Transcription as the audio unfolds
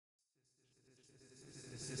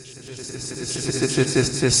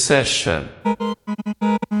Session.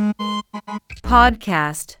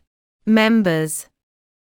 Podcast. Members.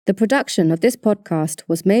 The production of this podcast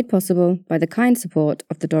was made possible by the kind support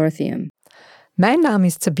of the Dorotheum. Mein Name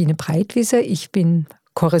ist Sabine Breitwieser. Ich bin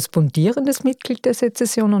korrespondierendes Mitglied der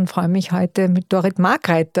Sezession und freue mich heute mit Dorit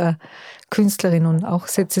Margreiter, Künstlerin und auch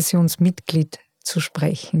Sezessionsmitglied, zu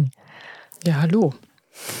sprechen. Ja, hallo.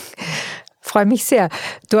 Freue mich sehr.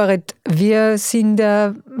 Dorit, wir sind,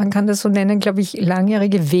 man kann das so nennen, glaube ich,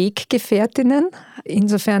 langjährige Weggefährtinnen.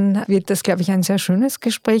 Insofern wird das, glaube ich, ein sehr schönes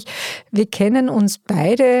Gespräch. Wir kennen uns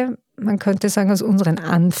beide, man könnte sagen, aus unseren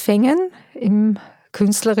Anfängen im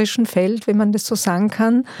künstlerischen Feld, wenn man das so sagen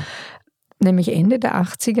kann. Nämlich Ende der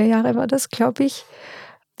 80er Jahre war das, glaube ich.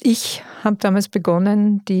 Ich habe damals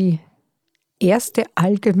begonnen, die erste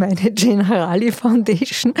allgemeine Generali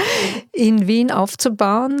Foundation in Wien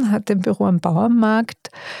aufzubauen, hatte ein Büro am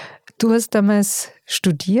Bauernmarkt. Du hast damals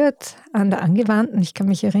studiert an der Angewandten. Ich kann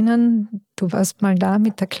mich erinnern, du warst mal da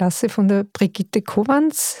mit der Klasse von der Brigitte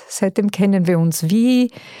Kovanz. Seitdem kennen wir uns.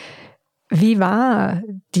 Wie war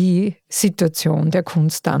die Situation der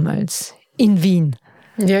Kunst damals in Wien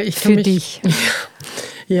für dich?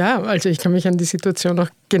 Ja, also ich kann mich an die Situation noch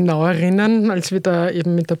genau erinnern, als wir da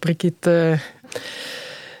eben mit der Brigitte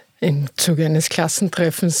im Zuge eines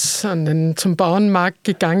Klassentreffens zum Bauernmarkt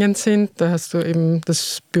gegangen sind. Da hast du eben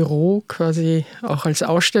das Büro quasi auch als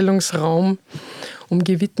Ausstellungsraum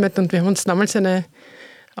umgewidmet. Und wir haben uns damals eine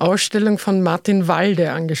Ausstellung von Martin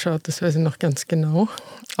Walde angeschaut, das weiß ich noch ganz genau.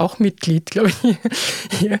 Auch Mitglied, glaube ich.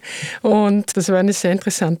 Ja. Und das war eine sehr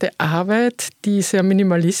interessante Arbeit, die sehr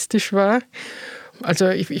minimalistisch war. Also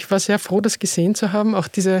ich war sehr froh, das gesehen zu haben.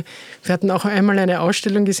 Wir hatten auch einmal eine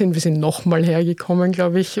Ausstellung gesehen, wir sind nochmal hergekommen,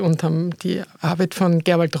 glaube ich, und haben die Arbeit von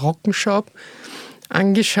Gerwald Rockenschaub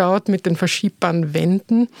angeschaut mit den verschiebbaren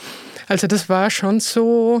Wänden. Also das war schon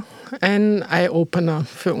so ein Eye-Opener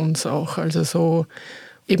für uns auch. Also so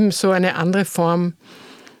eben so eine andere Form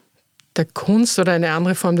der Kunst oder eine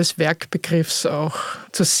andere Form des Werkbegriffs auch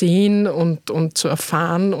zu sehen und zu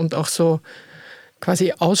erfahren und auch so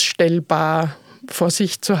quasi ausstellbar vor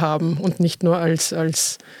sich zu haben und nicht nur als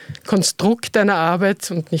Konstrukt einer Arbeit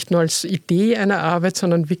und nicht nur als Idee einer Arbeit,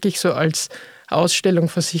 sondern wirklich so als Ausstellung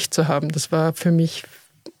vor sich zu haben. Das war für mich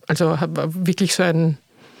war wirklich so ein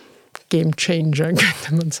Game Changer,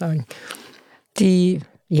 könnte man sagen. Die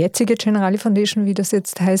jetzige Generali Foundation, wie das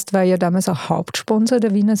jetzt heißt, war ja damals auch Hauptsponsor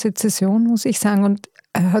der Wiener Sezession, muss ich sagen, und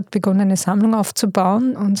er hat begonnen, eine Sammlung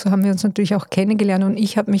aufzubauen und so haben wir uns natürlich auch kennengelernt und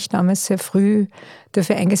ich habe mich damals sehr früh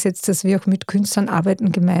dafür eingesetzt, dass wir auch mit Künstlern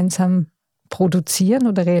Arbeiten gemeinsam produzieren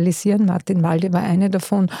oder realisieren. Martin Walde war eine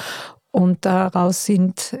davon und daraus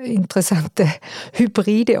sind interessante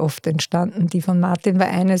Hybride oft entstanden. Die von Martin war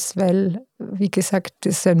eines, weil, wie gesagt,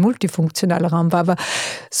 das ein multifunktionaler Raum war, aber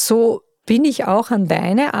so bin ich auch an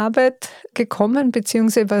deine Arbeit gekommen,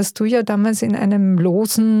 beziehungsweise warst du ja damals in einem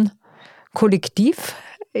losen Kollektiv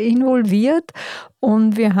involviert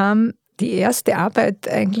und wir haben die erste Arbeit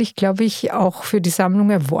eigentlich, glaube ich, auch für die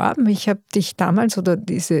Sammlung erworben. Ich habe dich damals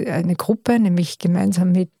eine Gruppe, nämlich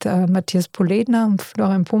gemeinsam mit Matthias Poledner und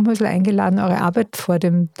Florian Pumhösl eingeladen, eure Arbeit vor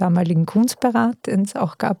dem damaligen Kunstberat, den es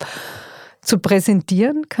auch gab, zu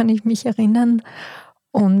präsentieren, kann ich mich erinnern.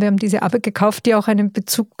 Und wir haben diese Arbeit gekauft, die auch einen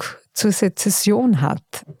Bezug zur Sezession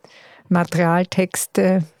hat.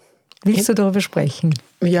 Materialtexte. Willst du darüber sprechen?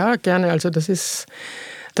 Ja, gerne. Also das ist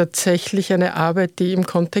tatsächlich eine Arbeit, die im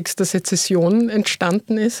Kontext der Sezession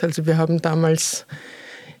entstanden ist. Also wir haben damals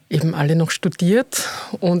eben alle noch studiert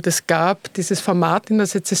und es gab dieses Format in der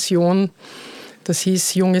Sezession, das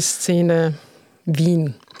hieß Junge Szene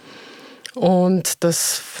Wien. Und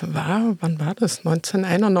das war, wann war das?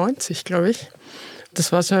 1991, glaube ich.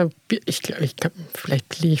 Das war so,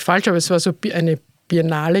 vielleicht liege ich falsch, aber es war so eine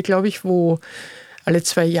Biennale, glaube ich, wo alle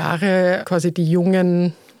 2 Jahre quasi die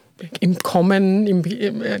Jungen im Kommen,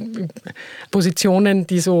 in Positionen,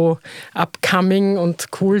 die so upcoming und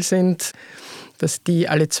cool sind, dass die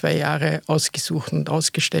alle 2 Jahre ausgesucht und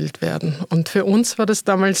ausgestellt werden. Und für uns war das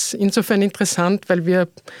damals insofern interessant, weil wir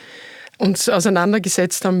uns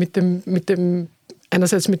auseinandergesetzt haben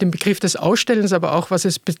einerseits mit dem Begriff des Ausstellens, aber auch, was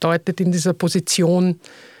es bedeutet, in dieser Position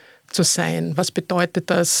zu sein. Was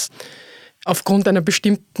bedeutet das, aufgrund eines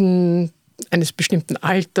bestimmten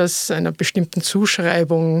Alters, einer bestimmten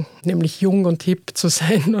Zuschreibung, nämlich jung und hip zu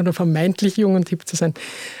sein oder vermeintlich jung und hip zu sein,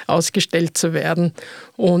 ausgestellt zu werden?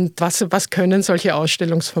 Und was können solche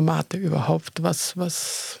Ausstellungsformate überhaupt?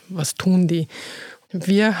 Was tun die?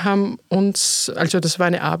 Wir haben uns, also das war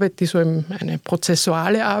eine Arbeit, die so eine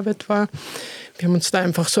prozessuale Arbeit war. Wir haben uns da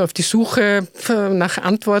einfach so auf die Suche nach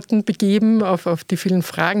Antworten begeben, auf die vielen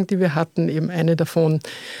Fragen, die wir hatten. Eben eine davon,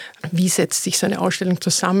 wie setzt sich so eine Ausstellung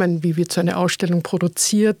zusammen? Wie wird so eine Ausstellung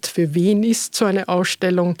produziert? Für wen ist so eine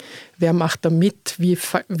Ausstellung? Wer macht da mit? Wie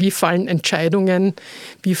fallen Entscheidungen?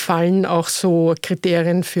 Wie fallen auch so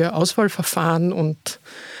Kriterien für Auswahlverfahren? Und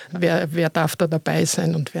wer darf da dabei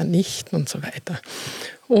sein und wer nicht und so weiter.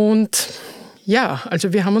 Und ja,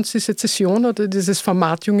 also wir haben uns die Sezession oder dieses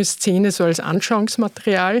Format Junge Szene so als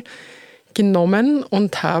Anschauungsmaterial genommen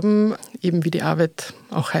und haben, eben wie die Arbeit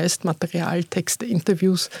auch heißt, Material, Texte,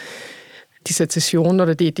 Interviews, die Sezession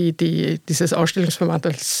oder dieses Ausstellungsformat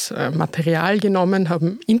als Material genommen,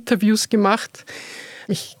 haben Interviews gemacht.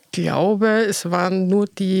 Ich glaube, es waren nur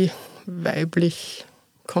die weiblich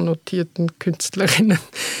konnotierten Künstlerinnen,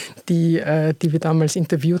 die wir damals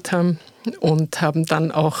interviewt haben und haben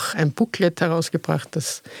dann auch ein Booklet herausgebracht,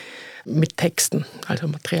 das mit Texten, also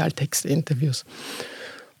Materialtexte, Interviews.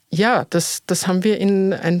 Ja, das haben wir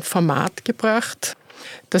in ein Format gebracht,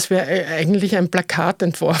 dass wir eigentlich ein Plakat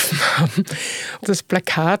entworfen haben. Das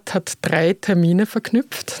Plakat hat 3 Termine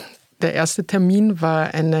verknüpft. Der erste Termin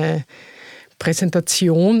war eine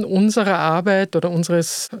Präsentation unserer Arbeit oder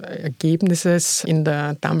unseres Ergebnisses in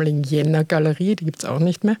der damaligen Jänner Galerie, die gibt es auch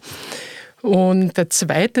nicht mehr. Und der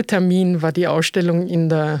zweite Termin war die Ausstellung in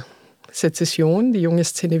der Sezession, die Junge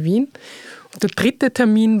Szene Wien. Und der dritte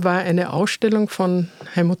Termin war eine Ausstellung von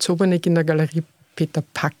Helmut Sobernig in der Galerie Peter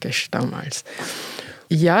Pakesch damals.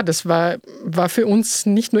 Ja, das war für uns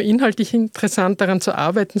nicht nur inhaltlich interessant, daran zu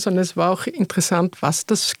arbeiten, sondern es war auch interessant, was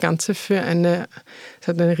das Ganze es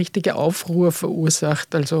hat eine richtige Aufruhr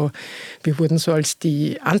verursacht. Also wir wurden so als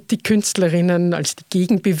die Antikünstlerinnen, als die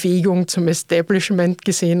Gegenbewegung zum Establishment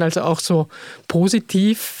gesehen, also auch so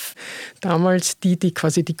positiv. Damals die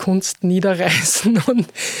quasi die Kunst niederreißen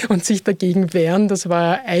und sich dagegen wehren, das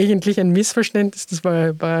war eigentlich ein Missverständnis, das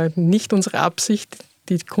war nicht unsere Absicht,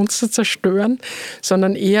 die Kunst zu zerstören,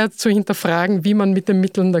 sondern eher zu hinterfragen, wie man mit den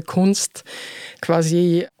Mitteln der Kunst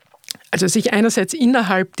quasi, also sich einerseits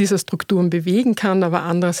innerhalb dieser Strukturen bewegen kann, aber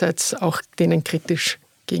andererseits auch denen kritisch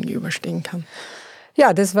gegenüberstehen kann.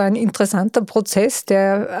 Ja, das war ein interessanter Prozess,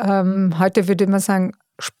 der heute würde man sagen,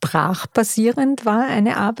 sprachbasierend war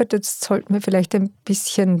eine Arbeit. Jetzt sollten wir vielleicht ein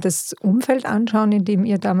bisschen das Umfeld anschauen, in dem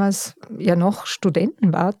ihr damals ja noch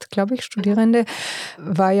Studenten wart, glaube ich, Studierende.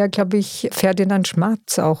 War ja, glaube ich, Ferdinand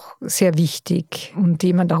Schmatz auch sehr wichtig und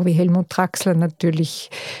jemand auch wie Helmut Traxler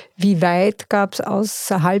natürlich. Wie weit gab es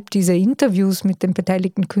außerhalb dieser Interviews mit den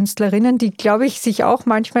beteiligten Künstlerinnen, die, glaube ich, sich auch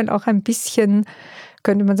manchmal auch ein bisschen,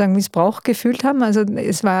 könnte man sagen, Missbrauch gefühlt haben. Also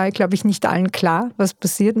es war, glaube ich, nicht allen klar, was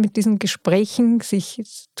passiert mit diesen Gesprächen,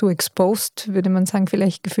 sich zu exposed, würde man sagen,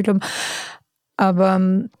 vielleicht gefühlt haben. Aber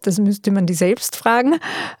das müsste man die selbst fragen.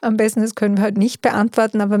 Am besten, das können wir halt nicht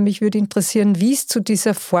beantworten, aber mich würde interessieren, wie es zu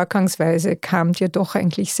dieser Vorgangsweise kam, die ja doch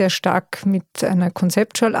eigentlich sehr stark mit einer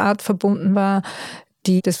Conceptual Art verbunden war,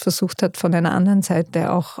 die das versucht hat, von einer anderen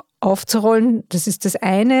Seite auch aufzurollen. Das ist das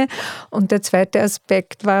eine. Und der zweite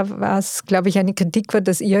Aspekt war, was, glaube ich, eine Kritik war,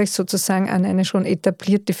 dass ihr euch sozusagen an eine schon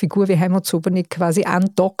etablierte Figur wie Helmut Sobernig quasi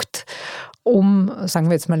andockt, um, sagen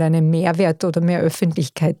wir jetzt mal, einen Mehrwert oder mehr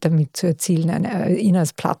Öffentlichkeit damit zu erzielen, ihn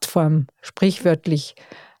als Plattform, sprichwörtlich.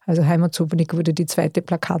 Also Helmut Sobernig wurde die zweite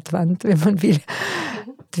Plakatwand, wenn man will.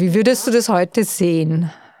 Wie würdest du das heute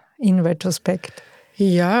sehen, in Retrospekt?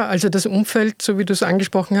 Ja, also das Umfeld, so wie du es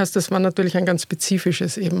angesprochen hast, das war natürlich ein ganz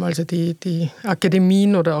spezifisches eben. Also die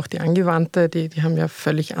Akademien oder auch die Angewandte, die haben ja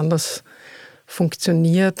völlig anders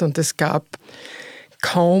funktioniert und es gab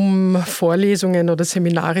kaum Vorlesungen oder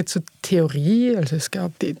Seminare zur Theorie. Also es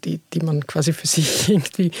gab die man quasi für sich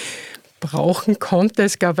irgendwie brauchen konnte.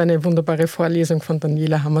 Es gab eine wunderbare Vorlesung von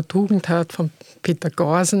Daniela Hammer-Tugendhat, von Peter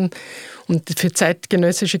Gorsen und für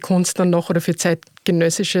zeitgenössische Kunst dann noch oder für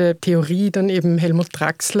zeitgenössische Theorie dann eben Helmut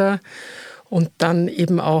Traxler und dann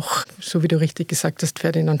eben auch, so wie du richtig gesagt hast,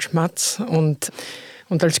 Ferdinand Schmatz und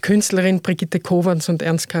als Künstlerin Brigitte Kowans und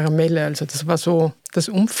Ernst Karamelle. Also das war so das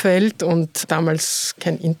Umfeld und damals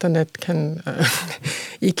kein Internet, kein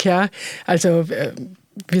klar. Also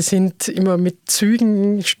wir sind immer mit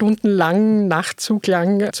Zügen stundenlang, Nachtzug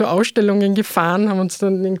lang zu Ausstellungen gefahren, haben uns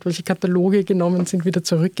dann irgendwelche Kataloge genommen, sind wieder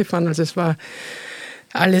zurückgefahren. Also es war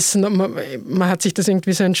alles, man hat sich das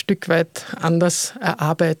irgendwie so ein Stück weit anders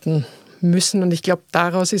erarbeiten müssen. Und ich glaube,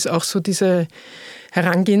 daraus ist auch so diese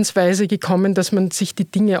Herangehensweise gekommen, dass man sich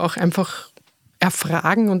die Dinge auch einfach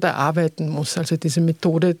erfragen und erarbeiten muss. Also diese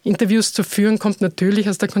Methode, Interviews zu führen, kommt natürlich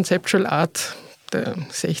aus der Conceptual Art der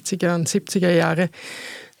 60er und 70er Jahre.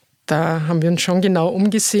 Da haben wir uns schon genau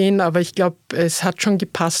umgesehen, aber ich glaube, es hat schon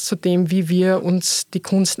gepasst zu dem, wie wir uns die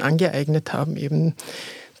Kunst angeeignet haben. Eben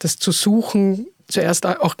das zu suchen, zuerst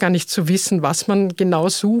auch gar nicht zu wissen, was man genau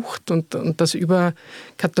sucht und das über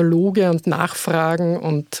Kataloge und Nachfragen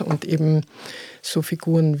und eben so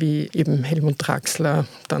Figuren wie eben Helmut Draxler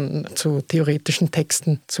dann zu theoretischen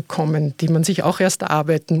Texten zu kommen, die man sich auch erst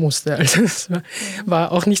erarbeiten musste. Also es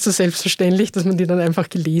war auch nicht so selbstverständlich, dass man die dann einfach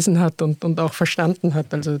gelesen hat und auch verstanden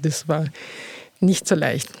hat. Also das war nicht so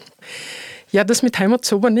leicht. Ja, das mit Heimat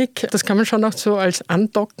Zobernik, das kann man schon auch so als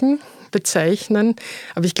Andocken bezeichnen.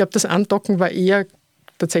 Aber ich glaube, das Andocken war eher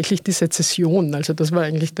tatsächlich die Sezession. Also das war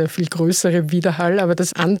eigentlich der viel größere Widerhall. Aber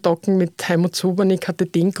das Andocken mit Heimat Zobernik hatte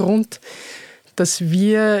den Grund, dass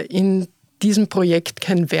wir in diesem Projekt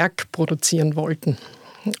kein Werk produzieren wollten.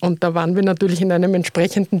 Und da waren wir natürlich in einem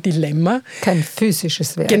entsprechenden Dilemma. Kein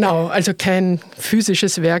physisches Werk. Genau, also kein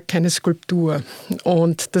physisches Werk, keine Skulptur.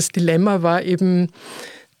 Und das Dilemma war eben,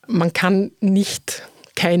 man kann nicht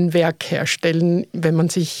kein Werk herstellen, wenn man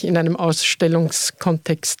sich in einem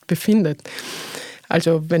Ausstellungskontext befindet.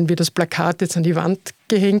 Also wenn wir das Plakat jetzt an die Wand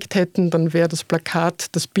gehängt hätten, dann wäre das Plakat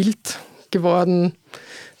das Bild geworden,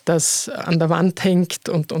 das an der Wand hängt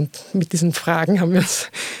und mit diesen Fragen haben wir uns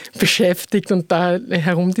beschäftigt und da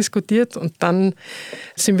herumdiskutiert und dann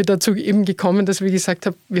sind wir dazu eben gekommen, dass wir gesagt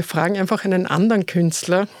haben, wir fragen einfach einen anderen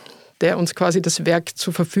Künstler, der uns quasi das Werk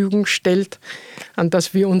zur Verfügung stellt, an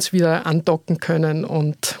das wir uns wieder andocken können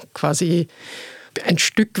und quasi ein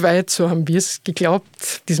Stück weit, so haben wir es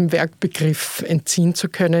geglaubt, diesem Werkbegriff entziehen zu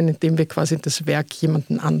können, indem wir quasi das Werk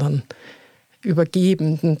jemanden anderen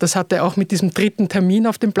übergeben. Und das hatte auch mit diesem 3. Termin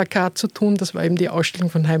auf dem Plakat zu tun. Das war eben die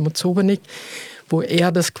Ausstellung von Heimat Zobernik, wo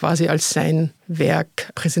er das quasi als sein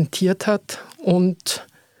Werk präsentiert hat und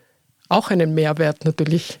auch einen Mehrwert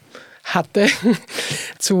natürlich hatte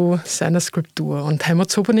zu seiner Skulptur. Und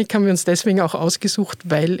Heimat Zobernik haben wir uns deswegen auch ausgesucht,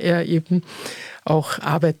 weil er eben auch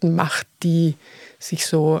Arbeiten macht, die sich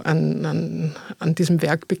so an diesem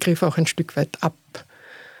Werkbegriff auch ein Stück weit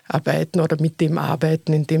abarbeiten oder mit dem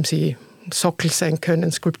arbeiten, indem sie Sockel sein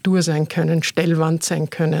können, Skulptur sein können, Stellwand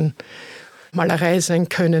sein können, Malerei sein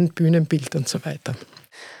können, Bühnenbild und so weiter.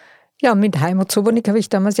 Ja, mit Heimat Zobernik habe ich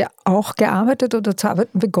damals ja auch gearbeitet oder zu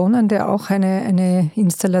arbeiten begonnen, der auch eine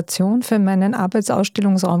Installation für meinen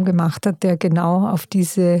Arbeitsausstellungsraum gemacht hat, der genau auf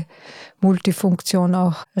diese Multifunktion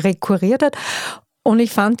auch rekurriert hat. Und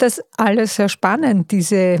ich fand das alles sehr spannend,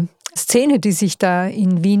 diese Szene, die sich da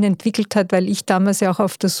in Wien entwickelt hat, weil ich damals ja auch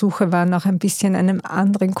auf der Suche war nach ein bisschen einem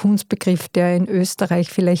anderen Kunstbegriff, der in Österreich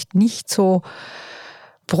vielleicht nicht so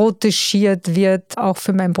protegiert wird, auch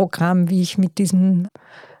für mein Programm, wie ich mit diesem,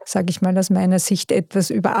 sage ich mal aus meiner Sicht, etwas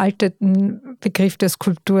überalterten Begriff der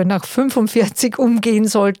Skulptur nach 45 umgehen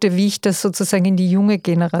sollte, wie ich das sozusagen in die junge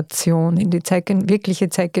Generation, in die wirkliche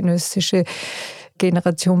zeitgenössische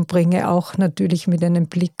Generation bringe, auch natürlich mit einem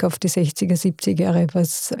Blick auf die 60er, 70er Jahre,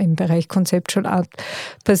 was im Bereich Conceptual Art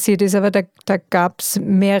passiert ist. Aber da gab es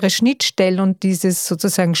mehrere Schnittstellen und dieses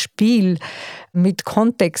sozusagen Spiel mit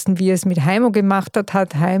Kontexten, wie es mit Heimo gemacht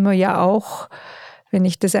hat Heimo ja auch, wenn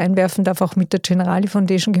ich das einwerfen darf, auch mit der Generali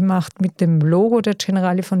Foundation gemacht, mit dem Logo der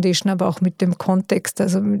Generali Foundation, aber auch mit dem Kontext.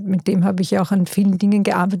 Also mit dem habe ich ja auch an vielen Dingen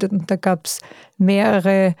gearbeitet und da gab es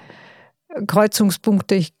mehrere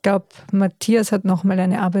Kreuzungspunkte. Ich glaube, Matthias hat nochmal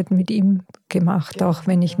eine Arbeit mit ihm gemacht, auch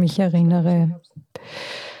wenn ich mich erinnere.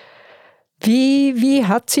 Wie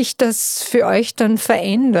hat sich das für euch dann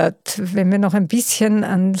verändert, wenn wir noch ein bisschen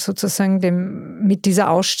an sozusagen mit dieser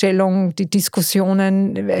Ausstellung, die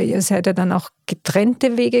Diskussionen, ihr seid ja dann auch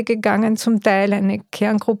getrennte Wege gegangen zum Teil, eine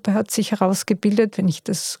Kerngruppe hat sich herausgebildet, wenn ich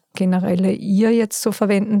das generelle ihr jetzt so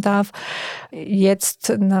verwenden darf.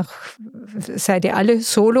 Jetzt seid ihr alle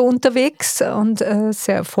solo unterwegs und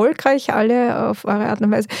sehr erfolgreich alle auf eure Art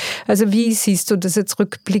und Weise. Also wie siehst du das jetzt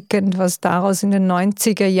rückblickend, was daraus in den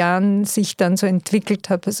 90er Jahren sich dann so entwickelt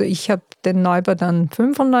hat? Also ich habe den Neubau dann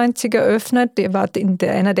 95 eröffnet. Ihr wart in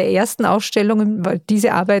einer der ersten Ausstellungen, weil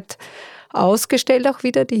diese Arbeit ausgestellt auch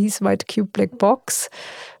wieder, die hieß White Cube Black Box,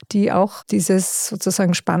 die auch dieses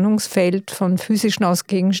sozusagen Spannungsfeld von physischen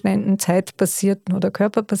Ausgegenständen, zeitbasierten oder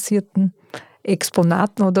körperbasierten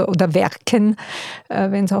Exponaten oder Werken,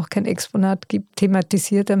 wenn es auch kein Exponat gibt,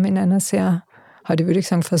 thematisiert haben in einer sehr, heute würde ich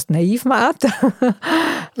sagen, fast naiven Art.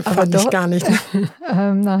 Fand ich gar nicht.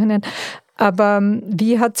 Im Nachhinein. Aber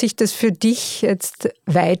wie hat sich das für dich jetzt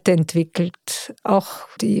weiterentwickelt? Auch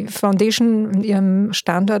die Foundation in ihrem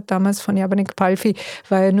Standort damals von Jabanek-Palfi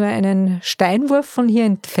war ja nur einen Steinwurf von hier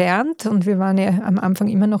entfernt und wir waren ja am Anfang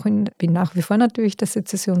immer noch bin nach wie vor natürlich der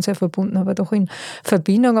Sezession sehr verbunden, aber doch in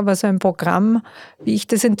Verbindung. Aber so ein Programm, wie ich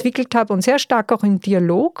das entwickelt habe und sehr stark auch im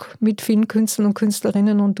Dialog mit vielen Künstlern und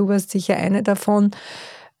Künstlerinnen und du warst sicher eine davon,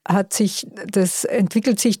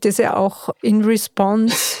 entwickelt sich das ja auch in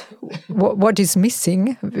Response what is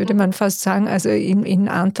missing, würde man fast sagen. Also in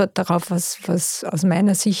Antwort darauf, was aus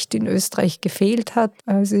meiner Sicht in Österreich gefehlt hat.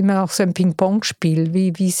 Es ist immer auch so ein Ping-Pong-Spiel.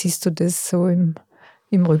 Wie siehst du das so im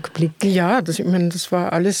Rückblick? Ja, das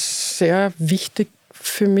war alles sehr wichtig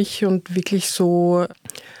für mich und wirklich so,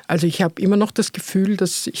 also ich habe immer noch das Gefühl,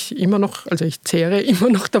 dass ich zehre immer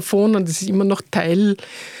noch davon und es ist immer noch Teil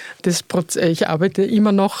des Prozesses. Ich arbeite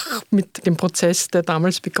immer noch mit dem Prozess, der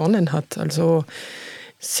damals begonnen hat. Also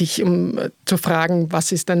sich zu fragen,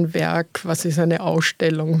 was ist ein Werk, was ist eine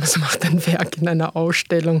Ausstellung, was macht ein Werk in einer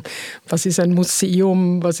Ausstellung, was ist ein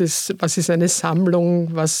Museum, was ist eine Sammlung,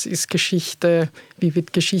 was ist Geschichte, wie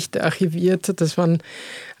wird Geschichte archiviert. Das waren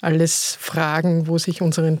alles Fragen, wo sich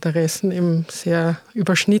unsere Interessen eben sehr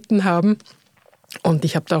überschnitten haben. Und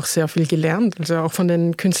ich habe da auch sehr viel gelernt, also auch von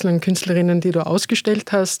den Künstlern und Künstlerinnen, die du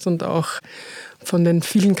ausgestellt hast und auch von den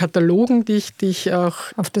vielen Katalogen, die ich auch...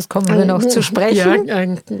 Auf das kommen wir noch zu sprechen. Ja,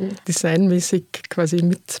 designmäßig quasi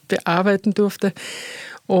mit bearbeiten durfte.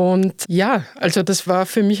 Und ja, also das war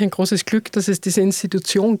für mich ein großes Glück, dass es diese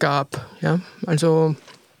Institution gab. Ja, also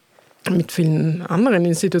mit vielen anderen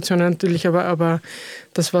Institutionen natürlich, aber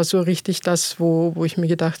das war so richtig das, wo ich mir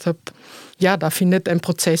gedacht habe, ja, da findet ein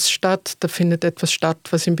Prozess statt, da findet etwas statt,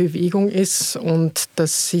 was in Bewegung ist und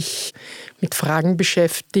das sich mit Fragen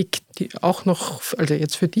beschäftigt, die auch noch, also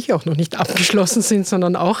jetzt für dich auch noch nicht abgeschlossen sind,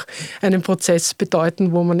 sondern auch einen Prozess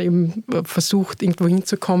bedeuten, wo man eben versucht, irgendwo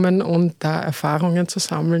hinzukommen und da Erfahrungen zu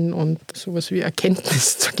sammeln und sowas wie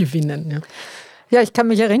Erkenntnis zu gewinnen. Ja. Ja, ich kann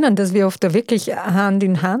mich erinnern, dass wir oft da wirklich Hand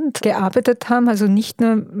in Hand gearbeitet haben, also nicht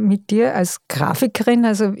nur mit dir als Grafikerin,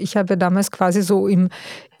 also ich habe damals quasi so im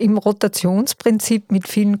Rotationsprinzip mit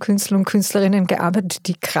vielen Künstlern und Künstlerinnen gearbeitet,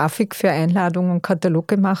 die Grafik für Einladungen und Katalog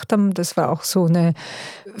gemacht haben. Das war auch so eine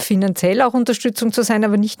finanzielle auch Unterstützung zu sein,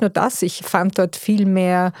 aber nicht nur das. Ich fand dort viel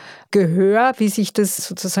mehr Gehör, wie sich das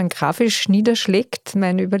sozusagen grafisch niederschlägt.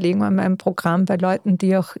 Meine Überlegung an meinem Programm bei Leuten,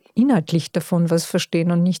 die auch inhaltlich davon was verstehen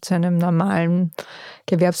und nicht zu einem normalen,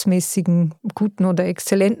 gewerbsmäßigen, guten oder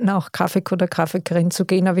exzellenten auch Grafiker oder Grafikerin zu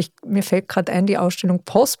gehen. Aber mir fällt gerade ein, die Ausstellung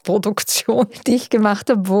Postproduktion, die ich gemacht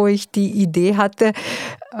habe, wo ich die Idee hatte,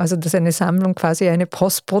 also dass eine Sammlung quasi eine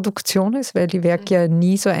Postproduktion ist, weil die Werke ja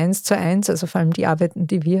nie so 1:1, also vor allem die Arbeiten,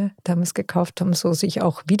 die wir damals gekauft haben, so sich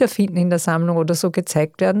auch wiederfinden in der Sammlung oder so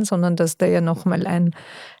gezeigt werden, sondern dass da ja nochmal ein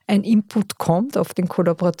Input kommt, oft in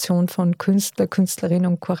Kollaboration von Künstler, Künstlerin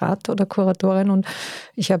und Kurator oder Kuratorin. Und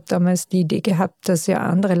ich habe damals die Idee gehabt, dass ja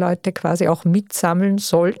andere Leute quasi auch mitsammeln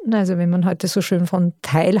sollten. Also wenn man heute so schön von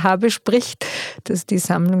Teilhabe spricht, dass die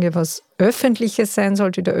Sammlung ja was Öffentliches sein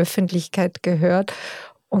sollte, der Öffentlichkeit gehört.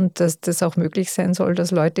 Und dass das auch möglich sein soll,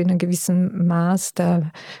 dass Leute in einem gewissen Maß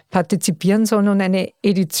da partizipieren sollen. Und eine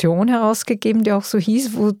Edition herausgegeben, die auch so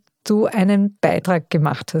hieß, wo du einen Beitrag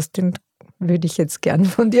gemacht hast. Den würde ich jetzt gern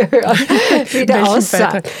von dir hören, wie der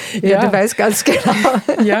aussah. Ja, du weißt ganz genau.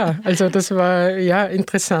 Ja, also das war ja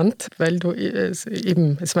interessant, weil es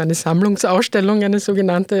war eine Sammlungsausstellung, eine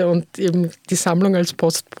sogenannte, und eben die Sammlung als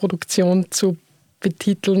Postproduktion zu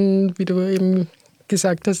betiteln, wie du eben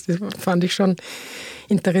gesagt hast, das fand ich schon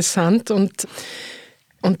interessant. Und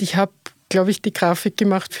ich habe, glaube ich, die Grafik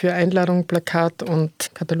gemacht für Einladung, Plakat und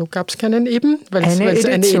Katalog gab es keinen eben, weil es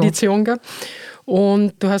eine Edition gab.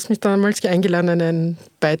 Und du hast mich damals eingeladen, einen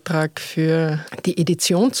Beitrag für die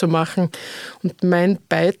Edition zu machen. Und mein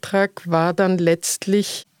Beitrag war dann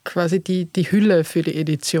letztlich quasi die Hülle für die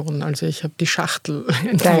Edition. Also ich habe die Schachtel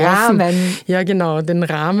entworfen. Der Rahmen. Ja, genau, den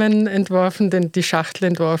Rahmen entworfen, die Schachtel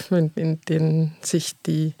entworfen, in denen sich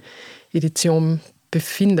die Edition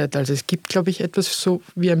befindet. Also es gibt, glaube ich, etwas so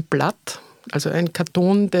wie ein Blatt, also ein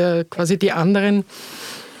Karton, der quasi die anderen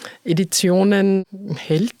Editionen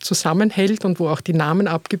zusammenhält und wo auch die Namen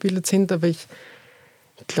abgebildet sind. Aber ich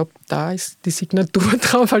glaube, da ist die Signatur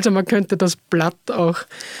drauf. Also man könnte das Blatt auch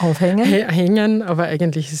hängen, aber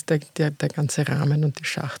eigentlich ist der ganze Rahmen und die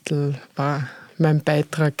Schachtel war mein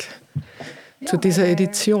Beitrag zu dieser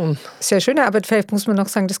Edition. Sehr schöne Arbeit. Vielleicht muss man noch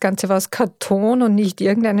sagen, das Ganze war aus Karton und nicht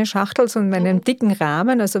irgendeine Schachtel, sondern in einem dicken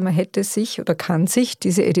Rahmen. Also man hätte sich oder kann sich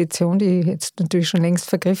diese Edition, die jetzt natürlich schon längst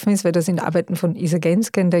vergriffen ist, weil da sind Arbeiten von Isa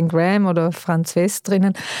Gensken, Dan Graham oder Franz West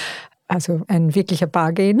drinnen, also ein wirklicher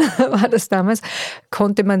Bargain war das damals,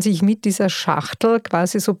 konnte man sich mit dieser Schachtel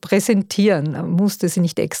quasi so präsentieren. Man musste sie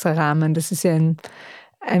nicht extra rahmen. Das ist ja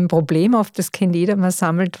ein Problem oft, das kennt jeder, man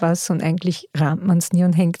sammelt was und eigentlich rahmt man es nie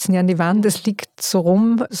und hängt es nie an die Wand. Das liegt so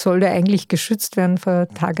rum, sollte eigentlich geschützt werden vor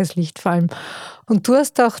Tageslicht vor allem. Und du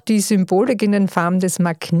hast auch die Symbolik in den Farben des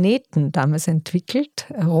Magneten damals entwickelt.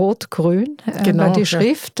 Rot-Grün war die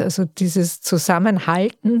Schrift, also dieses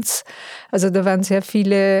Zusammenhaltens. Also da waren sehr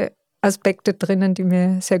viele Aspekte drinnen, die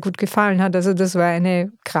mir sehr gut gefallen hat. Also das war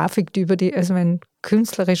eine Grafik, also ein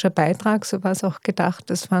künstlerischer Beitrag, so war es auch gedacht.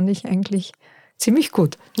 Das fand ich eigentlich ziemlich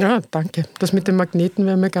gut. Ja, danke. Das mit den Magneten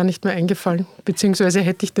wäre mir gar nicht mehr eingefallen, beziehungsweise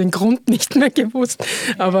hätte ich den Grund nicht mehr gewusst.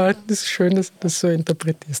 Aber das ist schön, dass du das so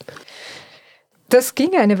interpretierst. Das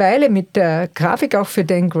ging eine Weile mit der Grafik, auch für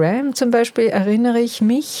Dan Graham zum Beispiel, erinnere ich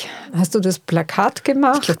mich. Hast du das Plakat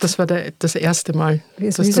gemacht? Ich glaube, das war das erste Mal,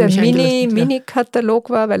 dass du mich Mini-Katalog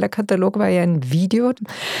war, weil der Katalog war ja ein Video.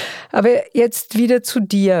 Aber jetzt wieder zu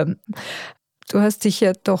dir. Du hast dich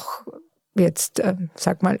ja doch jetzt,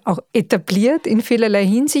 sag mal, auch etabliert in vielerlei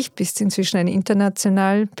Hinsicht, bist inzwischen eine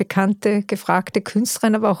international bekannte, gefragte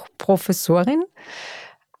Künstlerin, aber auch Professorin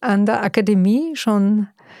an der Akademie schon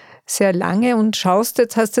sehr lange und hast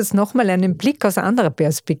jetzt nochmal einen Blick aus anderer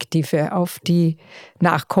Perspektive auf die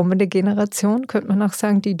nachkommende Generation, könnte man auch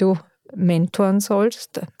sagen, die du mentoren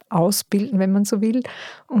sollst, ausbilden, wenn man so will,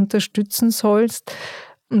 unterstützen sollst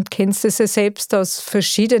und kennst es ja selbst aus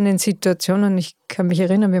verschiedenen Situationen. Ich kann mich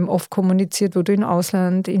erinnern, wir haben oft kommuniziert, wo du im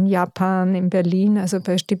Ausland, in Japan, in Berlin, also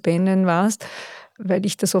bei Stipendien warst, weil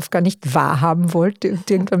ich das oft gar nicht wahrhaben wollte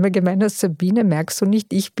und irgendwann mal gemeint hast, Sabine, merkst du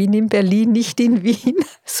nicht, ich bin in Berlin, nicht in Wien.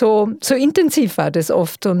 So intensiv war das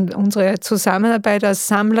oft und unsere Zusammenarbeit als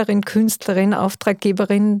Sammlerin, Künstlerin,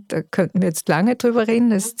 Auftraggeberin, da könnten wir jetzt lange drüber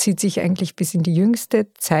reden, das zieht sich eigentlich bis in die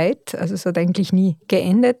jüngste Zeit, also es hat eigentlich nie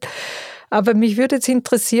geendet. Aber mich würde jetzt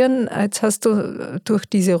interessieren, jetzt hast du durch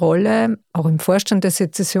diese Rolle, auch im Vorstand der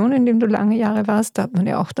Sezession, in dem du lange Jahre warst, da hat man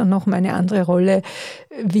ja auch dann noch mal eine andere Rolle,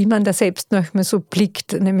 wie man da selbst noch mal so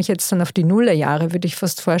blickt, nämlich jetzt dann auf die Nullerjahre, würde ich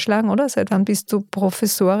fast vorschlagen, oder? Seit wann bist du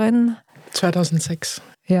Professorin? 2006.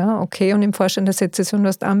 Ja, okay. Und im Vorstand der Sezession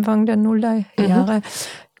warst Anfang der Nullerjahre. Mhm.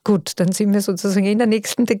 Gut, dann sind wir sozusagen in der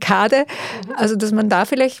nächsten Dekade. Also, dass man da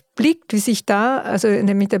vielleicht blickt, wie sich da, also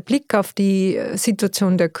nämlich der Blick auf die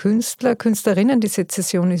Situation der Künstler, Künstlerinnen, die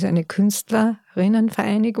Sezession ist eine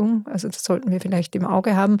Künstlerinnenvereinigung, also das sollten wir vielleicht im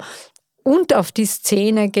Auge haben, und auf die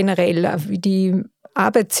Szene generell, wie die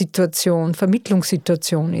Arbeitssituation,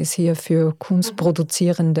 Vermittlungssituation ist hier für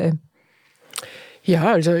Kunstproduzierende.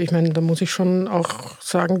 Ja, also ich meine, da muss ich schon auch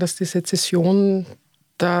sagen, dass die Sezession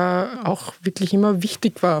da auch wirklich immer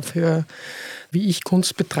wichtig war für, wie ich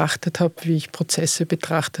Kunst betrachtet habe, wie ich Prozesse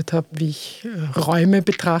betrachtet habe, wie ich Räume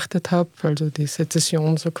betrachtet habe. Also die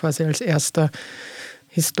Sezession so quasi als erster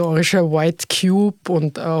historischer White Cube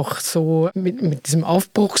und auch so mit diesem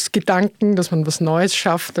Aufbruchsgedanken, dass man was Neues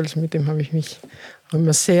schafft. Also mit dem habe ich mich auch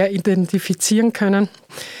immer sehr identifizieren können.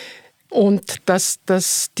 Und dass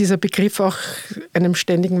dieser Begriff auch einem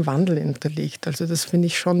ständigen Wandel unterliegt. Also das finde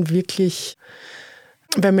ich schon wirklich,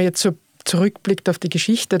 wenn man jetzt so zurückblickt auf die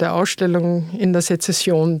Geschichte der Ausstellung in der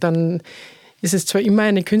Sezession, dann ist es zwar immer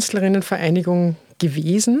eine Künstlerinnenvereinigung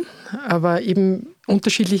gewesen, aber eben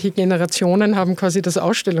unterschiedliche Generationen haben quasi das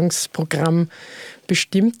Ausstellungsprogramm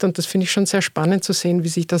bestimmt. Und das finde ich schon sehr spannend zu sehen, wie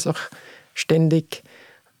sich das auch ständig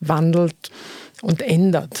wandelt und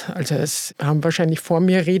ändert. Also es haben wahrscheinlich vor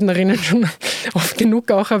mir Rednerinnen schon oft genug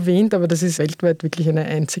auch erwähnt, aber das ist weltweit wirklich eine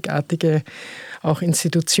einzigartige auch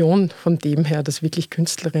Institution von dem her, dass wirklich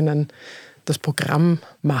Künstlerinnen das Programm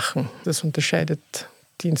machen. Das unterscheidet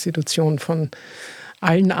die Institution von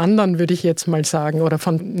allen anderen, würde ich jetzt mal sagen, oder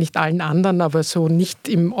von nicht allen anderen, aber so nicht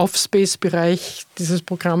im Off-Space-Bereich dieses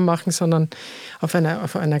Programm machen, sondern auf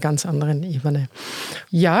einer ganz anderen Ebene.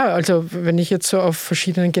 Ja, also wenn ich jetzt so auf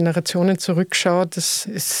verschiedene Generationen zurückschaue, das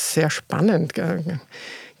ist sehr spannend. Gerade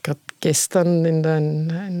gestern in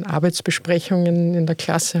den Arbeitsbesprechungen in der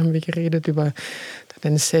Klasse haben wir geredet über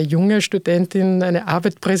eine sehr junge Studentin eine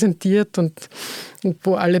Arbeit präsentiert und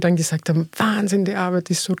wo alle dann gesagt haben, Wahnsinn, die Arbeit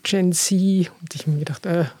ist so Gen Z. Und ich habe mir gedacht,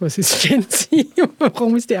 was ist Gen Z?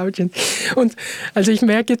 Warum ist die Arbeit Gen Z? Und also ich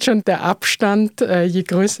merke jetzt schon, der Abstand, je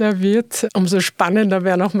größer er wird, umso spannender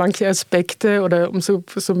werden auch manche Aspekte oder umso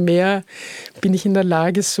mehr bin ich in der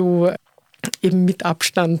Lage, so eben mit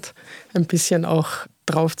Abstand ein bisschen auch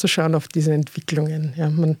drauf zu schauen auf diese Entwicklungen.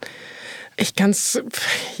 Ja, ich könnte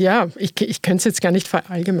es jetzt gar nicht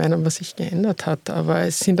verallgemeinern, was sich geändert hat, aber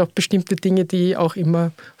es sind auch bestimmte Dinge, die auch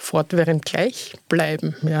immer fortwährend gleich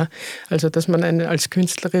bleiben. Ja. Also dass man als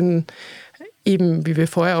Künstlerin eben, wie wir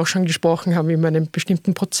vorher auch schon gesprochen haben, immer einen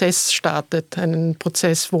bestimmten Prozess startet, einen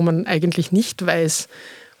Prozess, wo man eigentlich nicht weiß,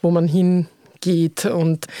 wo man hingeht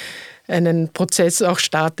und einen Prozess auch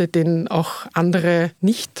startet, den auch andere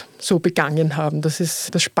nicht so begangen haben. Das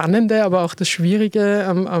ist das Spannende, aber auch das Schwierige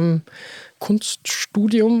am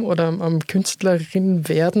Kunststudium oder am Künstlerin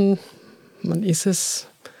werden. Man ist es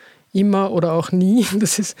immer oder auch nie,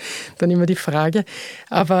 das ist dann immer die Frage.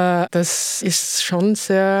 Aber das ist schon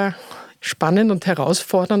sehr spannend und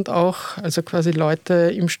herausfordernd auch, also quasi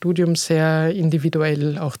Leute im Studium sehr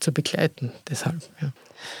individuell auch zu begleiten. Deshalb, ja.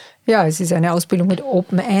 Ja, es ist eine Ausbildung mit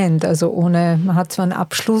Open End, also man hat zwar einen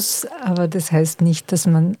Abschluss, aber das heißt nicht, dass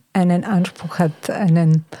man einen Anspruch hat,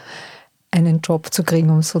 einen Job zu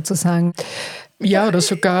kriegen, um sozusagen Ja, oder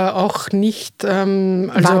sogar auch nicht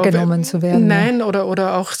wahrgenommen zu werden. Nein,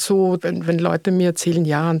 oder auch so, wenn Leute mir erzählen,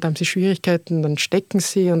 ja, und da haben sie Schwierigkeiten, dann stecken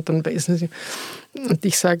sie und dann wissen sie. Und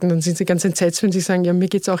ich sage, dann sind sie ganz entsetzt, wenn sie sagen, ja, mir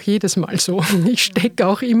geht es auch jedes Mal so. Ich stecke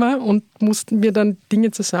auch immer und mussten mir dann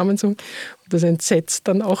Dinge zusammensuchen. Und das entsetzt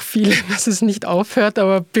dann auch viele, dass es nicht aufhört,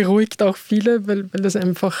 aber beruhigt auch viele, weil das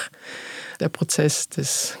einfach der Prozess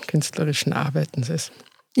des künstlerischen Arbeitens ist.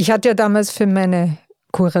 Ich hatte ja damals für meine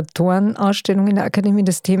Kuratorenausstellung in der Akademie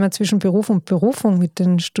das Thema zwischen Beruf und Berufung mit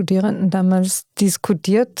den Studierenden damals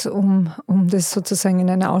diskutiert, um das sozusagen in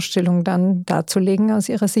einer Ausstellung dann darzulegen aus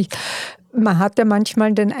ihrer Sicht. Man hat ja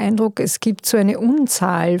manchmal den Eindruck, es gibt so eine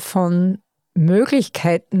Unzahl von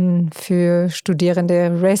Möglichkeiten für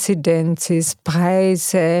Studierende, Residencies,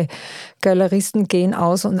 Preise, Galeristen gehen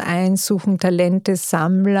aus und ein, suchen Talente,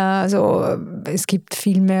 Sammler. Also es gibt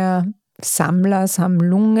viel mehr Sammler,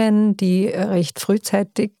 Sammlungen, die recht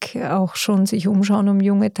frühzeitig auch schon sich umschauen um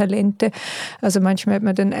junge Talente. Also manchmal hat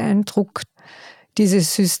man den Eindruck,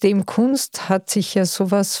 dieses System Kunst hat sich ja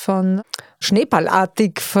sowas von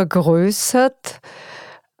schneeballartig vergrößert.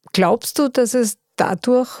 Glaubst du, dass es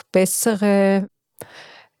dadurch der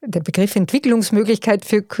Begriff Entwicklungsmöglichkeit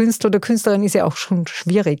für Künstler oder Künstlerin ist ja auch schon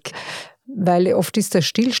schwierig, weil oft ist der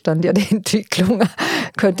Stillstand ja die Entwicklung,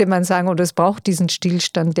 könnte man sagen, oder es braucht diesen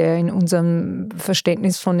Stillstand, der in unserem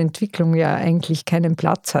Verständnis von Entwicklung ja eigentlich keinen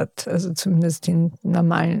Platz hat, also zumindest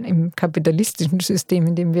im kapitalistischen System,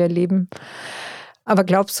 in dem wir leben. Aber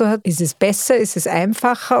glaubst du, ist es besser, ist es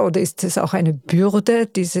einfacher oder ist es auch eine Bürde,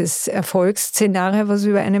 dieses Erfolgsszenario, was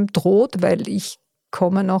über einem droht? Weil ich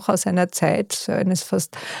komme noch aus einer Zeit, so eines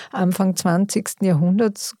fast Anfang 20.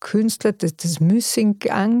 Jahrhunderts, Künstler, des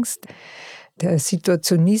Missing-Angst, der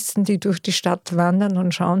Situationisten, die durch die Stadt wandern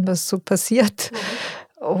und schauen, was so passiert.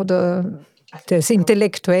 Oder des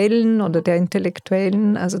Intellektuellen oder der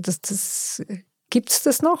Intellektuellen, also gibt es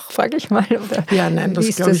das noch, frage ich mal? Oder ja, nein,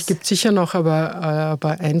 das glaube ich gibt es sicher noch,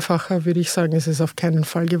 aber einfacher würde ich sagen, ist es auf keinen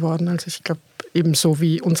Fall geworden. Also ich glaube, ebenso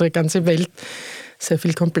wie unsere ganze Welt sehr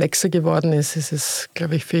viel komplexer geworden ist es,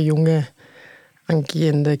 glaube ich, für junge,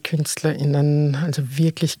 angehende KünstlerInnen also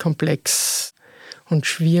wirklich komplex und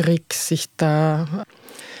schwierig, sich da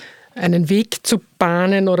einen Weg zu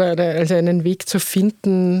bahnen oder also einen Weg zu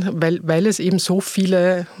finden, weil es eben so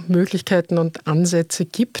viele Möglichkeiten und Ansätze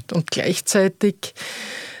gibt und gleichzeitig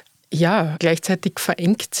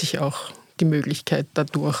verengt sich auch die Möglichkeit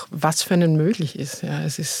dadurch, was für einen möglich ist. Ja,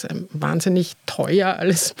 es ist wahnsinnig teuer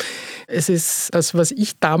alles. Es ist das, was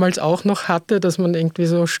ich damals auch noch hatte, dass man irgendwie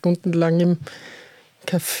so stundenlang im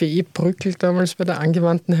Café Brückel damals bei der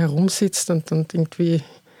Angewandten herumsitzt und irgendwie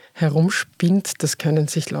herumspinnt. Das können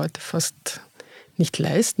sich Leute fast nicht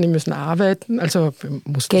leisten. Die müssen arbeiten. Also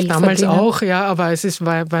musste ich damals verdienen. auch, ja, aber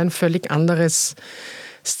war ein völlig anderes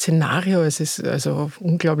Szenario. Es ist also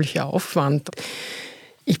unglaublicher Aufwand.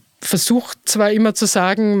 Versucht zwar immer zu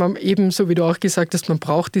sagen, ebenso wie du auch gesagt hast, man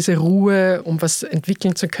braucht diese Ruhe, um was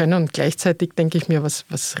entwickeln zu können. Und gleichzeitig denke ich mir,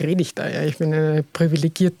 was rede ich da? Ja, ich bin in einer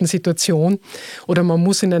privilegierten Situation oder man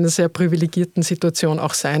muss in einer sehr privilegierten Situation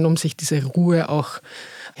auch sein, um sich diese Ruhe auch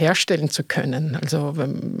herstellen zu können. Also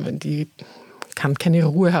kann keine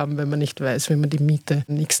Ruhe haben, wenn man nicht weiß, wie man die Miete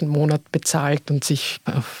nächsten Monat bezahlt und sich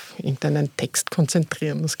auf irgendeinen Text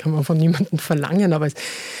konzentrieren. Das kann man von niemandem verlangen. Aber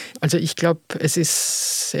also ich glaube, es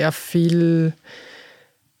ist sehr viel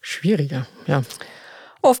schwieriger. Ja.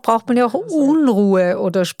 Oft braucht man ja auch Unruhe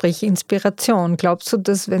oder sprich Inspiration. Glaubst du,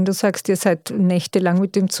 dass wenn du sagst, ihr seid nächtelang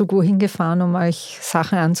mit dem Zug wohin gefahren, um euch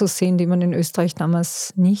Sachen anzusehen, die man in Österreich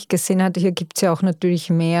damals nicht gesehen hat? Hier gibt es ja auch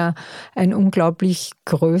natürlich ein unglaublich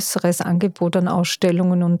größeres Angebot an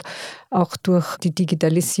Ausstellungen und auch durch die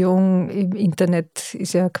Digitalisierung im Internet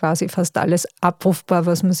ist ja quasi fast alles abrufbar,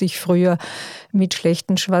 was man sich früher mit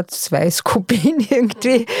schlechten Schwarz-Weiß-Kopien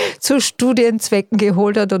irgendwie zu Studienzwecken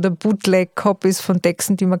geholt hat oder Bootleg-Copies von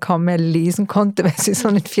Texten, die man kaum mehr lesen konnte, weil sie so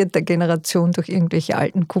in 4. Generation durch irgendwelche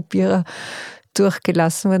alten Kopierer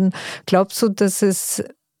durchgelassen wurden. Glaubst du, dass es,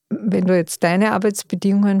 wenn du jetzt deine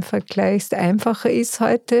Arbeitsbedingungen vergleichst, einfacher ist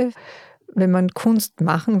heute, wenn man Kunst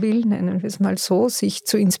machen will, nennen wir es mal so, sich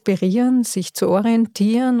zu inspirieren, sich zu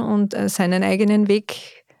orientieren und seinen eigenen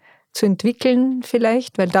Weg zu entwickeln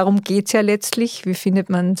vielleicht? Weil darum geht es ja letztlich. Wie findet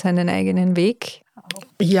man seinen eigenen Weg?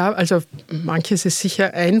 Ja, also manches ist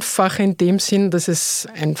sicher einfacher in dem Sinn, dass es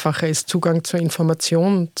einfacher ist, Zugang zur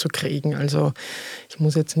Information zu kriegen. Also ich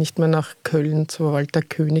muss jetzt nicht mehr nach Köln zu Walter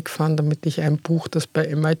König fahren, damit ich ein Buch, das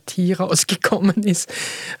bei MIT rausgekommen ist,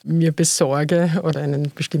 mir besorge oder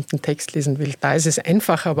einen bestimmten Text lesen will. Da ist es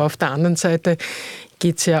einfacher, aber auf der anderen Seite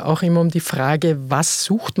geht es ja auch immer um die Frage, was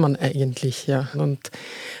sucht man eigentlich? Ja? Und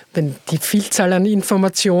wenn die Vielzahl an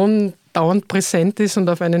Informationen dauernd präsent ist und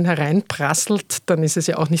auf einen hereinprasselt, dann ist es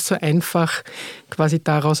ja auch nicht so einfach, quasi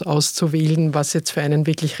daraus auszuwählen, was jetzt für einen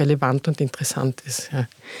wirklich relevant und interessant ist. Ja.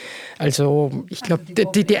 Also ich glaube,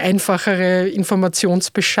 die einfachere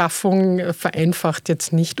Informationsbeschaffung vereinfacht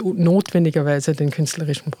jetzt nicht notwendigerweise den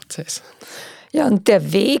künstlerischen Prozess. Ja, und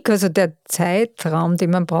der Weg, also der Zeitraum,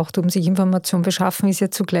 den man braucht, um sich Information beschaffen, ist ja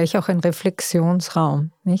zugleich auch ein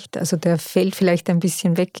Reflexionsraum, nicht? Also der fällt vielleicht ein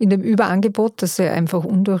bisschen weg in dem Überangebot, dass er einfach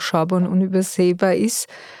undurchschaubar und unübersehbar ist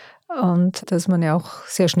und dass man ja auch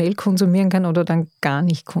sehr schnell konsumieren kann oder dann gar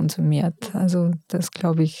nicht konsumiert. Also das,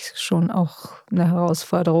 glaube ich, schon auch eine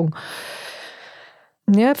Herausforderung.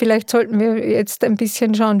 Ja, vielleicht sollten wir jetzt ein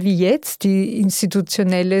bisschen schauen, wie jetzt die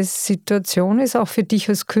institutionelle Situation ist, auch für dich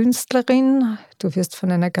als Künstlerin. Du wirst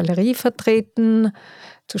von einer Galerie vertreten,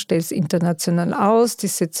 du stellst international aus, die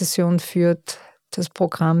Sezession führt das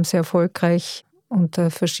Programm sehr erfolgreich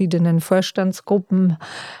unter verschiedenen Vorstandsgruppen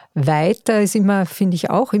weiter. Ist immer, finde ich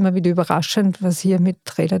auch, immer wieder überraschend, was hier mit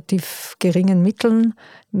relativ geringen Mitteln,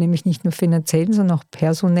 nämlich nicht nur finanziellen, sondern auch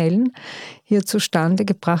personellen, hier zustande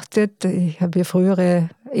gebracht wird. Ich habe ja frühere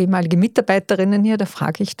ehemalige Mitarbeiterinnen hier, da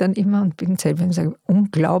frage ich dann immer und bin selber und sage,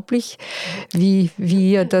 unglaublich, wie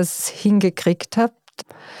ihr das hingekriegt habt.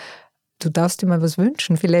 Du darfst dir mal was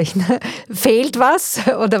wünschen, vielleicht fehlt was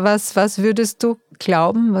oder was würdest du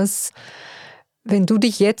glauben, wenn du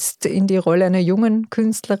dich jetzt in die Rolle einer jungen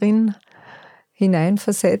Künstlerin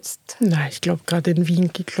hineinversetzt? Na, ich glaube, gerade in Wien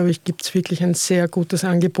gibt es wirklich ein sehr gutes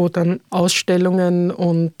Angebot an Ausstellungen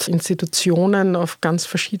und Institutionen auf ganz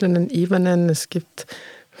verschiedenen Ebenen. Es gibt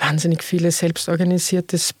wahnsinnig viele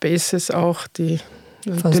selbstorganisierte Spaces auch, die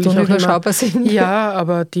fast unüberschaubar sind. Ja,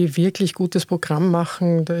 aber die wirklich gutes Programm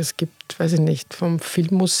machen. Es gibt, weiß ich nicht, vom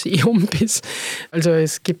Filmmuseum bis, also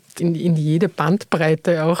es gibt in jede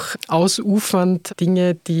Bandbreite auch ausufernd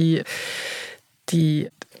Dinge, die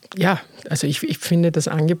ja, also ich finde das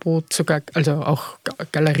Angebot sogar, also auch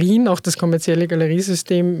Galerien, auch das kommerzielle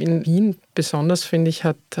Galeriesystem in Wien besonders, finde ich,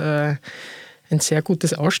 hat ein sehr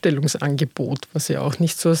gutes Ausstellungsangebot, was ja auch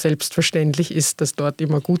nicht so selbstverständlich ist, dass dort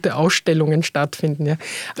immer gute Ausstellungen stattfinden. Ja.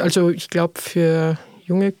 Also ich glaube, für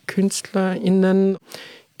junge KünstlerInnen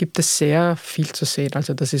gibt es sehr viel zu sehen.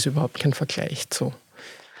 Also das ist überhaupt kein Vergleich zu.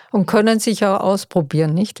 Und können sich auch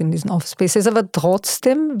ausprobieren, nicht, in diesen Offspaces. Aber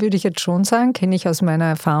trotzdem würde ich jetzt schon sagen, kenne ich aus meiner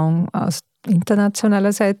Erfahrung aus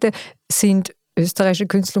internationaler Seite, sind österreichische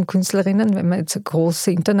Künstler und Künstlerinnen, wenn man jetzt große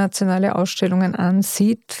internationale Ausstellungen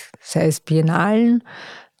ansieht, sei es Biennalen,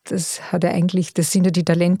 das sind ja die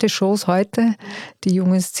Talente-Shows heute, die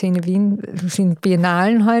junge Szene Wien sind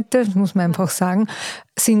Biennalen heute, das muss man einfach sagen,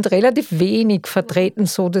 sind relativ wenig vertreten,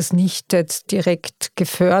 so dass nicht jetzt direkt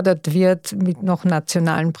gefördert wird mit noch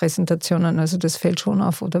nationalen Präsentationen. Also das fällt schon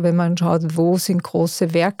auf. Oder wenn man schaut, wo sind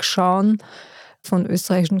große Werkschauen von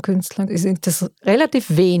österreichischen Künstlern, sind das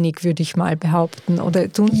relativ wenig, würde ich mal behaupten. Oder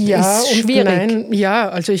ist schwierig? Nein, ja,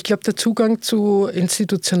 also ich glaube, der Zugang zu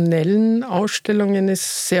institutionellen Ausstellungen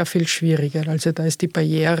ist sehr viel schwieriger. Also da ist die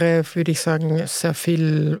Barriere, würde ich sagen, sehr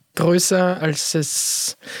viel größer, als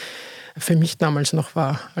es für mich damals noch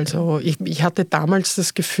war. Also ich hatte damals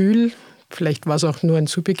das Gefühl, vielleicht war es auch nur ein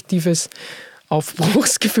subjektives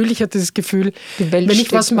Aufbruchsgefühl. Ich hatte das Gefühl, wenn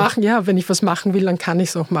ich was machen will, dann kann ich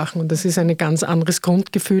es auch machen. Und das ist ein ganz anderes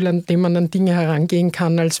Grundgefühl, an dem man an Dinge herangehen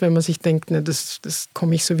kann, als wenn man sich denkt, ne, das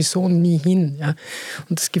komme ich sowieso nie hin. Ja.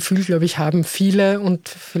 Und das Gefühl, glaube ich, haben viele und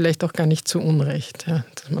vielleicht auch gar nicht zu Unrecht, ja,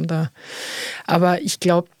 dass man da. Aber ich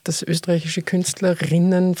glaube, dass österreichische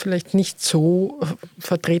Künstlerinnen vielleicht nicht so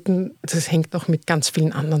vertreten, das hängt auch mit ganz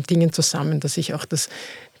vielen anderen Dingen zusammen, dass ich auch das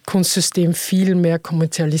Kunstsystem viel mehr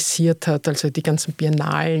kommerzialisiert hat. Also die ganzen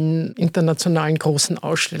biennalen, internationalen großen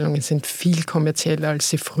Ausstellungen sind viel kommerzieller, als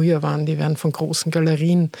sie früher waren. Die werden von großen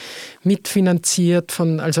Galerien mitfinanziert,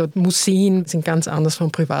 also Museen sind ganz anders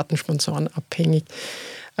von privaten Sponsoren abhängig.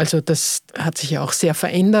 Also das hat sich ja auch sehr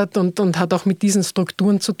verändert und hat auch mit diesen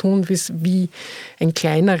Strukturen zu tun, wie ein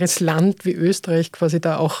kleineres Land wie Österreich quasi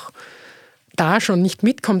da schon nicht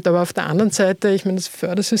mitkommt. Aber auf der anderen Seite, ich meine, das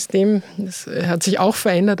Fördersystem, das hat sich auch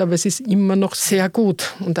verändert, aber es ist immer noch sehr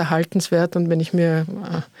gut und erhaltenswert. Und wenn ich mir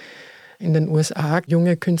in den USA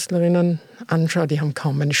junge Künstlerinnen anschaue, die haben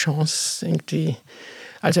kaum eine Chance, irgendwie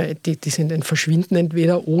Also die sind verschwinden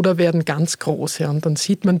entweder oder werden ganz groß. Ja. Und dann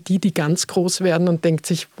sieht man die ganz groß werden und denkt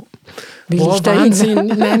sich, Wahnsinn.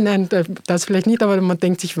 Nein, das vielleicht nicht, aber man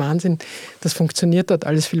denkt sich, Wahnsinn, das funktioniert dort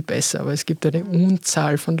alles viel besser. Aber es gibt eine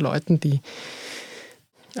Unzahl von Leuten, die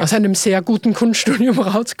aus einem sehr guten Kunststudium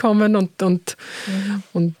rauskommen und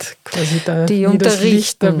quasi da die nie das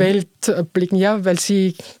Licht der unterrichten. Welt blicken. Ja, weil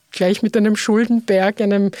sie gleich mit einem Schuldenberg,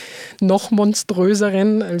 einem noch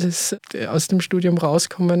monströseren, als aus dem Studium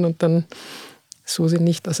rauskommen und dann, so sie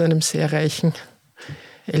nicht aus einem sehr reichen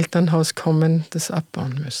Elternhaus kommen, das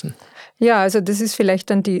abbauen müssen. Ja, also das ist vielleicht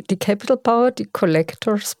dann die Capital Power, die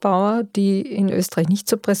Collectors Power, die in Österreich nicht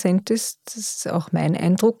so präsent ist. Das ist auch mein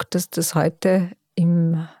Eindruck, dass das heute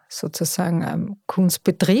im sozusagen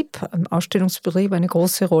Kunstbetrieb, im Ausstellungsbetrieb eine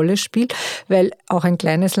große Rolle spielt, weil auch ein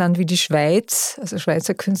kleines Land wie die Schweiz, also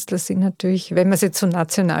Schweizer Künstler sind natürlich, wenn man es jetzt so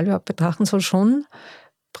national überhaupt betrachten soll, schon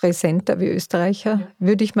präsenter wie Österreicher,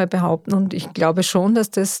 würde ich mal behaupten. Und ich glaube schon, dass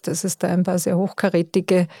es da ein paar sehr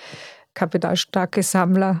hochkarätige, kapitalstarke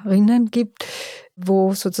Sammlerinnen gibt,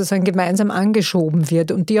 wo sozusagen gemeinsam angeschoben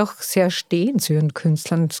wird und die auch sehr stehen zu ihren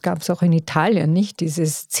Künstlern. Das gab es auch in Italien, nicht? Diese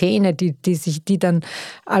Szene, die dann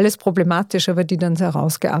alles problematisch, aber die dann sehr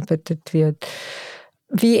herausgearbeitet wird.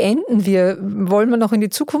 Wie enden wir? Wollen wir noch in die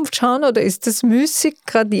Zukunft schauen oder ist das müßig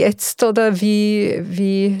gerade jetzt? Oder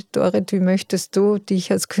wie Dorit, wie möchtest du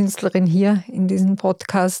dich als Künstlerin hier in diesem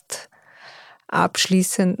Podcast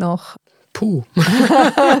abschließend noch? Puh.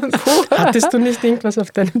 Hattest du nicht irgendwas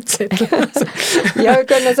auf deinem Zettel? Ja, wir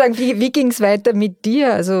können ja sagen, wie ging es weiter mit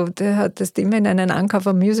dir? Also du hattest immer in einen Ankauf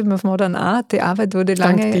am Museum of Modern Art. Die Arbeit wurde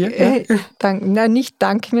lange... Dank dir? Nicht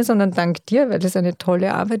dank mir, sondern dank dir, weil es eine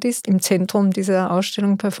tolle Arbeit ist im Zentrum dieser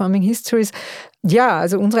Ausstellung Performing Histories. Ja,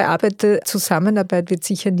 also unsere Zusammenarbeit wird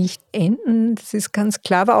sicher nicht enden. Das ist ganz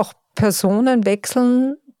klar, aber auch Personen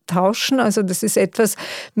wechseln, tauschen. Also das ist etwas,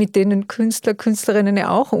 mit denen Künstler, Künstlerinnen ja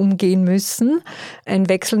auch umgehen müssen. Ein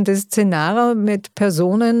wechselndes Szenario mit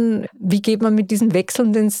Personen. Wie geht man mit diesen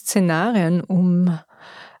wechselnden Szenarien um?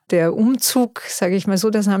 Der Umzug, sage ich mal so,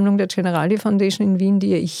 der Sammlung der Generali Foundation in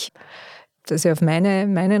Wien, dass auf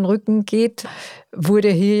meinen Rücken geht, wurde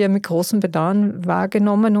hier ja mit großem Bedauern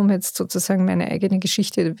wahrgenommen, um jetzt sozusagen meine eigene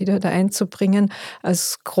Geschichte wieder da einzubringen,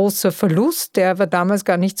 als großer Verlust, der aber damals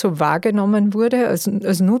gar nicht so wahrgenommen wurde, als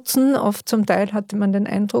Nutzen. Oft zum Teil hatte man den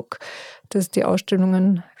Eindruck, dass die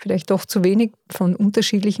Ausstellungen vielleicht doch zu wenig von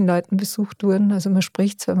unterschiedlichen Leuten besucht wurden. Also man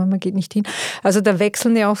spricht zwar, aber man geht nicht hin. Also da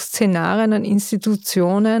wechseln ja auch Szenarien an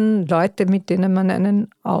Institutionen, Leute, mit denen man einen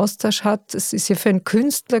Austausch hat. Das ist ja für ein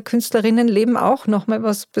Künstler, Künstlerinnenleben auch nochmal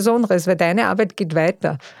was Besonderes, weil deine Arbeit geht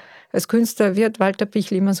weiter. Als Künstler wird Walter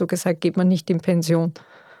Pichel immer so gesagt, geht man nicht in Pension.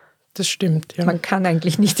 Das stimmt, ja. Man kann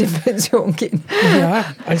eigentlich nicht in Pension gehen. Ja,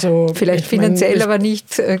 also... Vielleicht finanziell, aber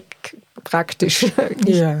nicht praktisch,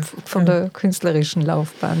 nicht von der künstlerischen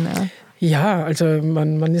Laufbahn. Ja, also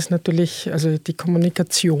man ist natürlich, also die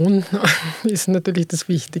Kommunikation ist natürlich das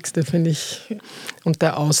Wichtigste, finde ich. Und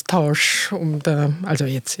der Austausch, also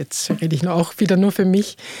jetzt rede ich auch wieder nur für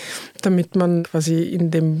mich, damit man quasi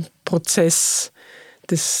in dem Prozess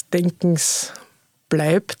des Denkens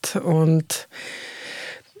bleibt. Und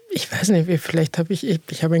ich weiß nicht, vielleicht habe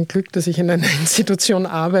ich habe ein Glück, dass ich in einer Institution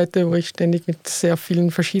arbeite, wo ich ständig mit sehr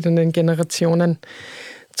vielen verschiedenen Generationen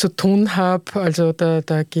zu tun habe. Also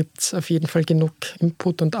da gibt es auf jeden Fall genug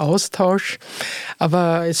Input und Austausch.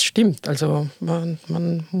 Aber es stimmt, also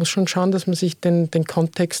man muss schon schauen, dass man sich den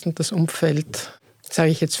Kontext und das Umfeld, sage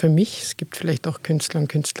ich jetzt für mich, es gibt vielleicht auch Künstler und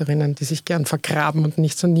Künstlerinnen, die sich gern vergraben und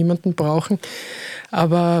nicht so niemanden brauchen.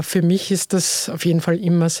 Aber für mich ist das auf jeden Fall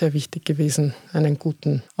immer sehr wichtig gewesen, einen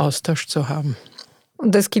guten Austausch zu haben.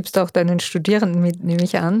 Und das gibst du auch deinen Studierenden mit, nehme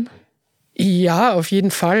ich an? Ja, auf jeden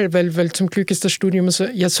Fall, weil zum Glück ist das Studium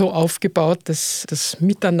ja so aufgebaut, dass das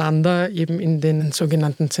Miteinander eben in den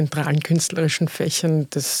sogenannten zentralen künstlerischen Fächern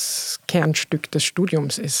das Kernstück des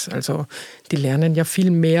Studiums ist. Also die lernen ja viel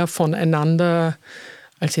mehr voneinander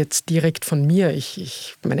als jetzt direkt von mir.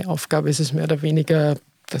 Meine Aufgabe ist es mehr oder weniger,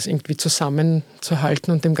 das irgendwie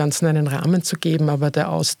zusammenzuhalten und dem Ganzen einen Rahmen zu geben, aber den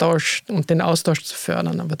Austausch zu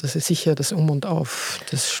fördern. Aber das ist sicher das Um und Auf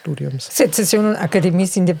des Studiums. Sezession und Akademie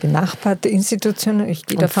sind ja benachbarte Institutionen. Ich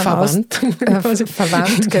gehe davon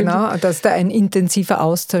verwandt, genau, dass da ein intensiver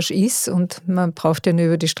Austausch ist und man braucht ja nur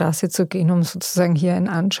über die Straße zu gehen, um sozusagen hier ein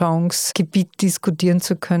Anschauungsgebiet diskutieren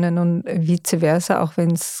zu können und vice versa, auch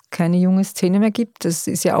wenn es keine junge Szene mehr gibt. Das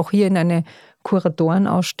ist ja auch hier in eine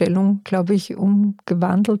Kuratorenausstellung, glaube ich,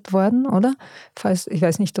 umgewandelt worden, oder? Ich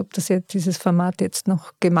weiß nicht, ob dieses Format jetzt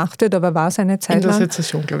noch gemacht wird, aber war es eine Zeit lang? In der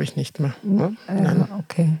Sezession, glaube ich, nicht mehr. Nein.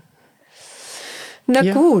 Okay.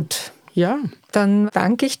 Na gut. Ja, Dann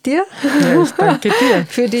danke ich dir, Ja, ich danke dir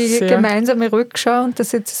für die sehr. gemeinsame Rückschau und der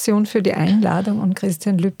Sezession, für die Einladung und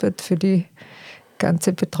Christian Lüppert für die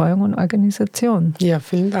ganze Betreuung und Organisation. Ja,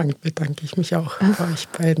 vielen Dank. Bedanke ich mich auch bei euch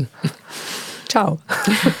beiden. Ciao.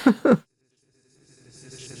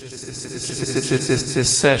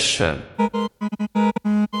 Session.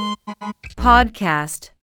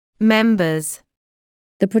 Podcast. Members.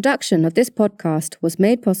 The production of this podcast was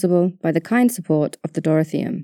made possible by the kind support of the Dorotheum.